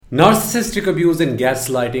Narcissistic abuse and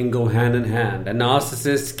gaslighting go hand in hand. A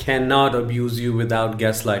narcissist cannot abuse you without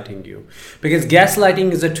gaslighting you. Because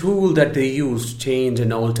gaslighting is a tool that they use to change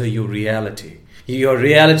and alter your reality. Your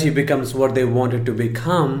reality becomes what they want it to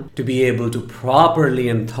become to be able to properly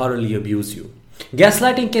and thoroughly abuse you.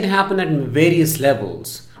 Gaslighting can happen at various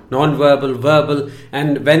levels. Non-verbal, verbal,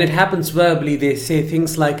 and when it happens verbally, they say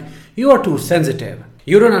things like, "You are too sensitive.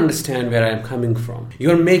 You don't understand where I am coming from.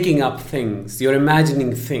 You're making up things. You're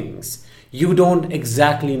imagining things. You don't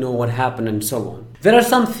exactly know what happened," and so on. There are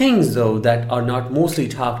some things, though, that are not mostly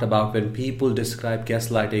talked about when people describe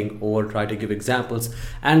gaslighting or try to give examples,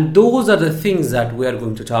 and those are the things that we are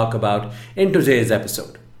going to talk about in today's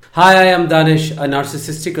episode. Hi, I am Danish, a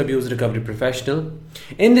narcissistic abuse recovery professional.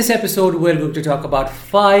 In this episode, we're going to talk about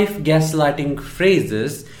 5 gaslighting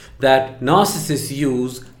phrases that narcissists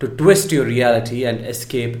use to twist your reality and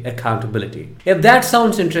escape accountability. If that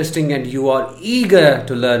sounds interesting and you are eager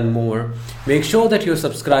to learn more, make sure that you're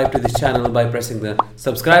subscribed to this channel by pressing the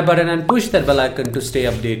subscribe button and push that bell icon to stay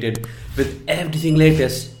updated with everything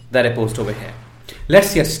latest that I post over here.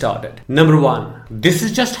 Let's get started. Number 1, this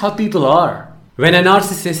is just how people are. When a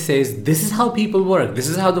narcissist says, "This is how people work, this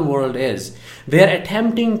is how the world is," they are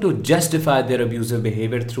attempting to justify their abusive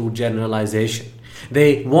behavior through generalization.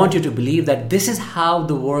 They want you to believe that this is how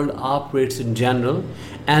the world operates in general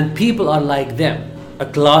and people are like them. A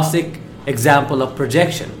classic example of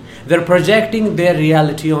projection. They're projecting their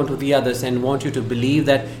reality onto the others and want you to believe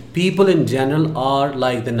that people in general are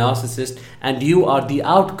like the narcissist and you are the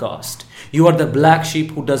outcast. You are the black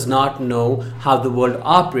sheep who does not know how the world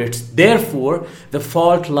operates. Therefore, the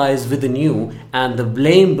fault lies within you and the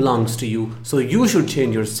blame belongs to you. So you should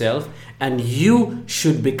change yourself and you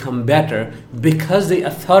should become better because the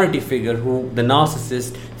authority figure who the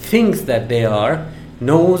narcissist thinks that they are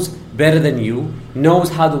knows better than you,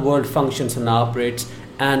 knows how the world functions and operates,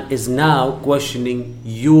 and is now questioning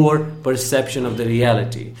your perception of the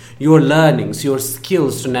reality, your learnings, your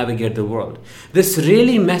skills to navigate the world. This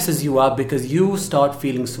really messes you up because you start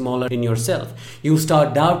feeling smaller in yourself. You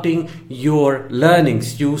start doubting your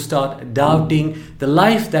learnings. You start doubting the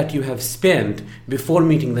life that you have spent before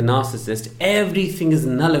meeting the narcissist. Everything is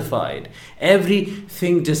nullified.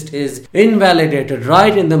 Everything just is invalidated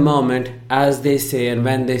right in the moment as they say and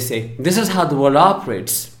when they say, "This is how the world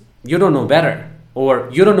operates. You don't know better." Or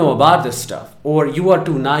 "You don't know about this stuff," or "You are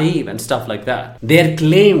too naive," and stuff like that. Their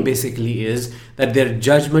claim basically is that their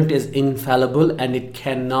judgment is infallible and it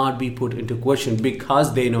cannot be put into question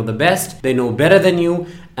because they know the best, they know better than you,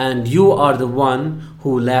 and you are the one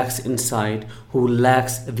who lacks insight, who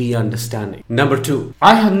lacks the understanding. Number 2,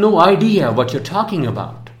 I have no idea what you're talking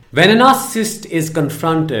about. When a narcissist is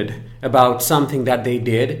confronted about something that they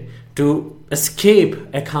did, to escape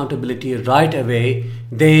accountability right away,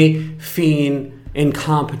 they feign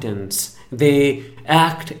incompetence. They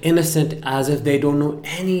act innocent as if they don't know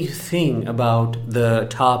anything about the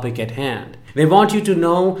topic at hand. They want you to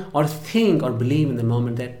know or think or believe in the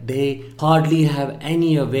moment that they hardly have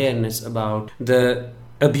any awareness about the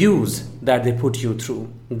abuse that they put you through,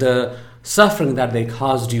 the suffering that they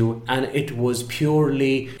caused you, and it was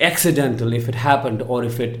purely accidental if it happened or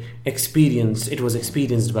if it was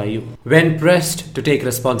experienced by you. When pressed to take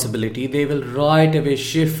responsibility, they will right away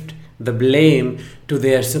shift the blame to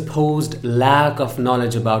their supposed lack of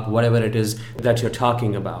knowledge about whatever it is that you're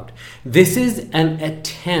talking about. This is an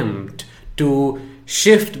attempt to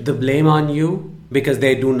shift the blame on you because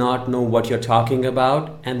they do not know what you're talking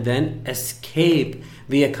about and then escape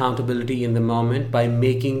the accountability in the moment by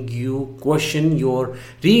making you question your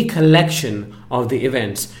recollection of the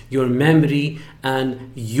events, your memory, and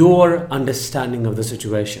your understanding of the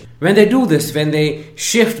situation. When they do this, when they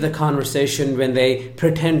shift the conversation, when they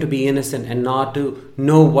pretend to be innocent and not to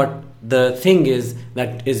know what the thing is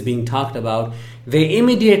that is being talked about, they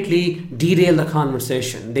immediately derail the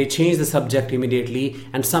conversation. They change the subject immediately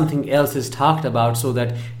and something else is talked about so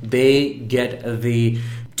that they get the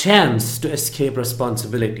chance to escape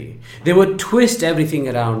responsibility. They would twist everything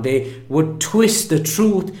around. They would twist the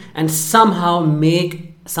truth and somehow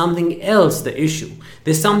make something else the issue.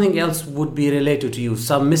 There's something else would be related to you,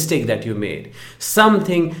 some mistake that you made,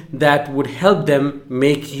 something that would help them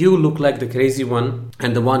make you look like the crazy one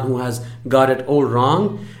and the one who has got it all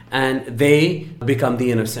wrong, and they become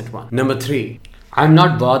the innocent one. Number 3, I'm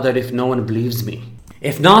not bothered if no one believes me.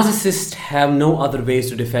 If narcissists have no other ways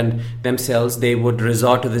to defend themselves, they would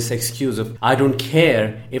resort to this excuse of, I don't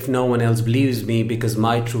care if no one else believes me because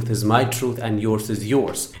my truth is my truth and yours is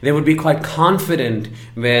yours. They would be quite confident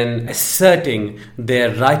when asserting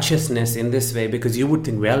their righteousness in this way, because you would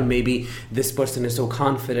think, well, maybe this person is so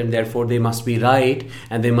confident, therefore they must be right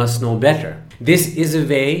and they must know better. This is a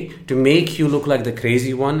way to make you look like the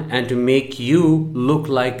crazy one and to make you look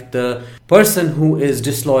like the person who is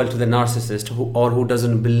disloyal to the narcissist, or who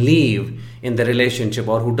doesn't believe in the relationship,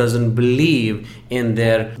 or who doesn't believe in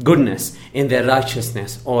their goodness, in their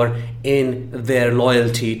righteousness, or in their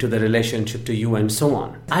loyalty to the relationship to you, and so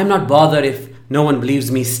on. I'm not bothered if no one believes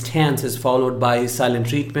me stance is followed by silent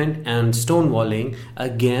treatment and stonewalling,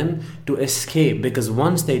 again to escape, because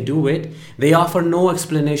once they do it, they offer no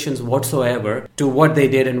explanations whatsoever to what they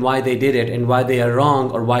did and why they did it and why they are wrong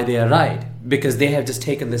or why they are right. Because they have just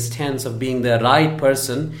taken the stance of being the right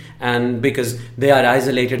person, and because they are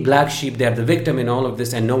isolated black sheep, they are the victim in all of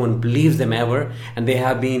this and no one believes them ever, and they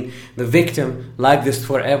have been the victim like this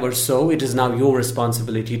forever. So it is now your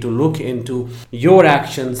responsibility to look into your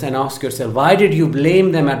actions and ask yourself, why did you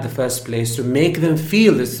blame them at the first place to make them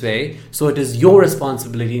feel this way? So it is your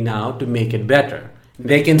responsibility now to make it better.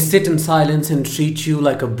 They can sit in silence and treat you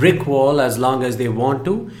like a brick wall as long as they want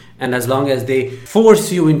to, and as long as they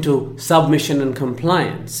force you into submission and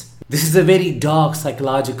compliance. This is a very dark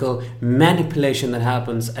psychological manipulation that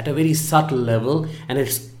happens at a very subtle level, and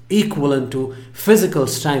it's equivalent to physical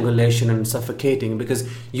strangulation and suffocating, because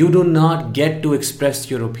you do not get to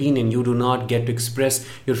express your opinion, you do not get to express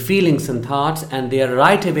your feelings and thoughts, and they are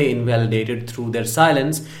right away invalidated through their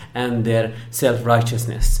silence and their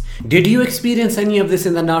self-righteousness. Did you experience any of this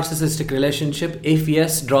in the narcissistic relationship? If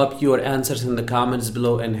yes, drop your answers in the comments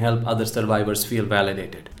below and help other survivors feel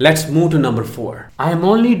validated. Let's move to number 4. I am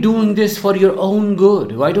only doing this for your own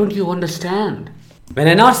good. Why don't you understand? When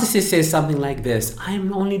a narcissist says something like this, I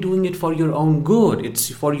am only doing it for your own good, it's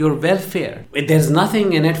for your welfare, there's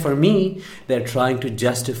nothing in it for me, they're trying to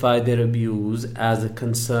justify their abuse as a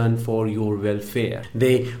concern for your welfare.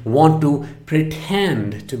 They want to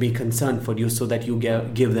pretend to be concerned for you so that you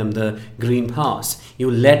give them the green pass. You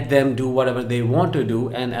let them do whatever they want to do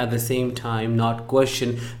and at the same time not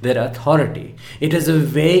question their authority. It is a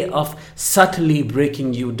way of subtly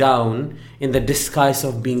breaking you down in the disguise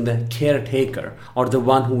of being the caretaker, or the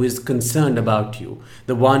one who is concerned about you,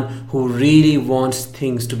 the one who really wants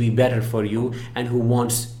things to be better for you and who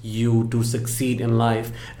wants you to succeed in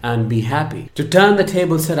life and be happy. To turn the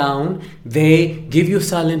tables around, they give you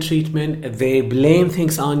silent treatment, they blame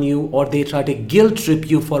things on you, or they try to guilt trip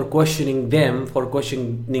you for questioning them, for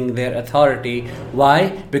questioning their authority. Why?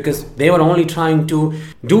 Because they were only trying to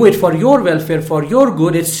do it for your welfare, for your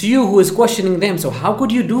good. It's you who is questioning them. So how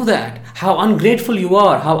could you do that? How ungrateful you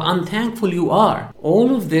are, how unthankful you are.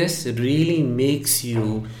 All of this really makes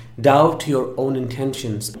you doubt your own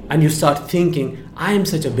intentions, and you start thinking, I am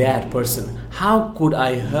such a bad person. How could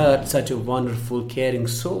I hurt such a wonderful, caring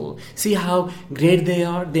soul? See how great they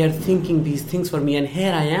are? They are thinking these things for me, and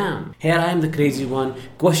here I am. Here I am the crazy one,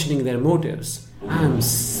 questioning their motives. I am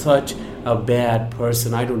such a bad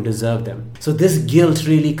person. I don't deserve them. So this guilt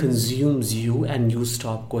really consumes you, and you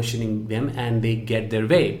stop questioning them and they get their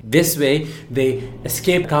way. This way, they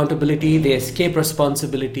escape accountability, they escape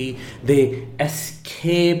responsibility, they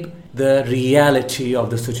escape the reality of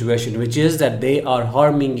the situation, which is that they are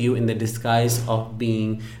harming you in the disguise of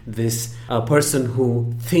being this person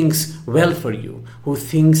who thinks well for you, who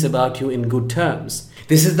thinks about you in good terms.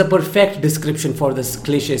 This is the perfect description for this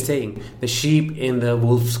cliche saying, the sheep in the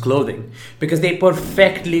wolf's clothing, because they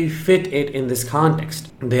perfectly fit it in this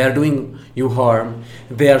context. They are doing you harm,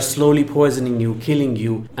 they are slowly poisoning you, killing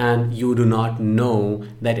you, and you do not know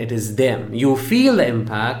that it is them. You feel the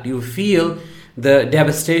impact, you feel the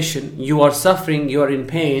devastation, you are suffering, you are in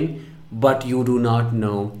pain, but you do not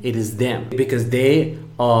know it is them, because they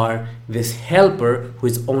are this helper who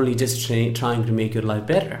is only just trying to make your life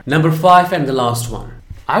better. Number 5 and the last one.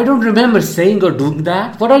 I don't remember saying or doing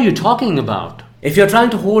that. What are you talking about? If you're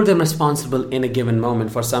trying to hold them responsible in a given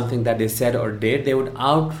moment for something that they said or did, they would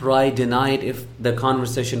outright deny it if the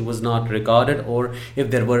conversation was not recorded or if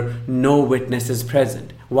there were no witnesses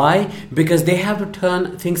present. Why? Because they have to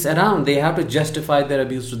turn things around. They have to justify their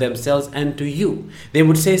abuse to themselves and to you. They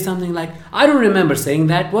would say something like, I don't remember saying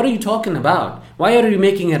that. What are you talking about? Why are you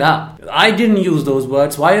making it up? I didn't use those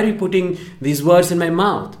words. Why are you putting these words in my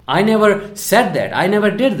mouth? I never said that. I never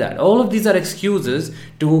did that. All of these are excuses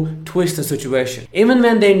to twist the situation. Even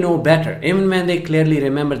when they know better, even when they clearly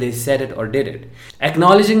remember they said it or did it.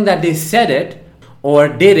 Acknowledging that they said it or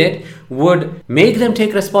did it would make them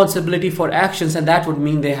take responsibility for actions, and that would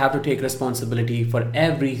mean they have to take responsibility for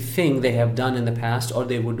everything they have done in the past or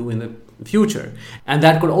they would do in the future. And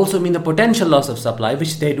that could also mean the potential loss of supply,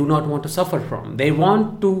 which they do not want to suffer from. They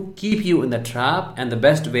want to keep you in the trap, and the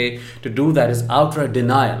best way to do that is outright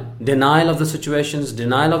denial. Denial of the situations,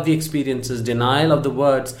 denial of the experiences, denial of the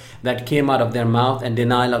words that came out of their mouth, and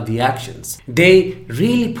denial of the actions. They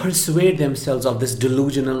really persuade themselves of this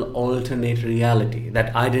delusional alternate reality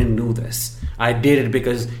that I didn't do this. I did it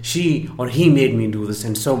because she or he made me do this,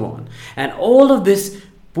 and so on. And all of this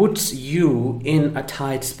puts you in a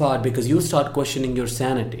tight spot because you start questioning your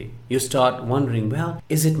sanity. You start wondering, well,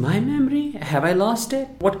 is it my memory? Have I lost it?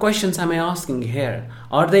 What questions am I asking here?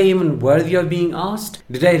 Are they even worthy of being asked?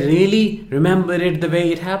 Did I really remember it the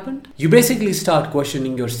way it happened? You basically start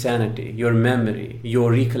questioning your sanity, your memory,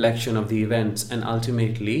 your recollection of the events, and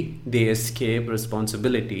ultimately they escape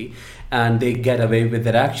responsibility and they get away with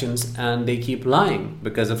their actions and they keep lying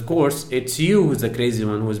because, of course, it's you who's the crazy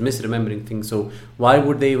one who is misremembering things. So why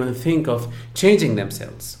would they even think of changing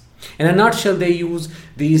themselves? In a nutshell, they use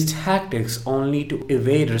these tactics only to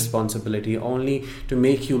evade responsibility, only to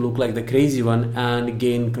make you look like the crazy one and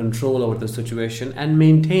gain control over the situation and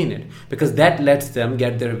maintain it, because that lets them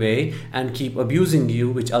get their way and keep abusing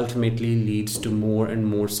you, which ultimately leads to more and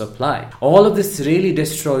more supply. All of this really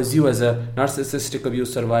destroys you as a narcissistic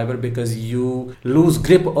abuse survivor because you lose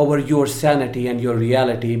grip over your sanity and your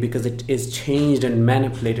reality because it is changed and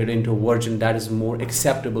manipulated into a version that is more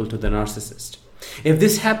acceptable to the narcissist. If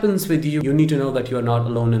this happens with you, you need to know that you are not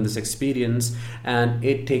alone in this experience, and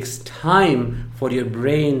it takes time for your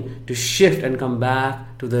brain to shift and come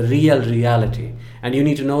back to the real reality. And you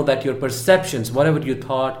need to know that your perceptions, whatever you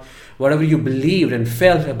thought, whatever you believed and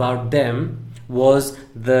felt about them, was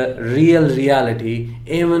the real reality,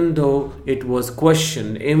 even though it was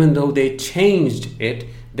questioned, even though they changed it,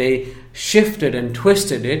 they shifted and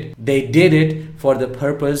twisted it, they did it for the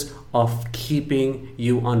purpose of keeping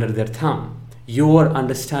you under their thumb. Your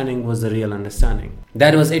understanding was the real understanding.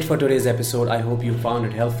 That was it for today's episode. I hope you found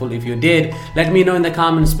it helpful. If you did, let me know in the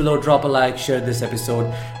comments below. Drop a like, share this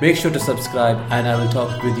episode. Make sure to subscribe, and I will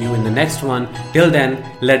talk with you in the next one. Till then,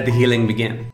 let the healing begin.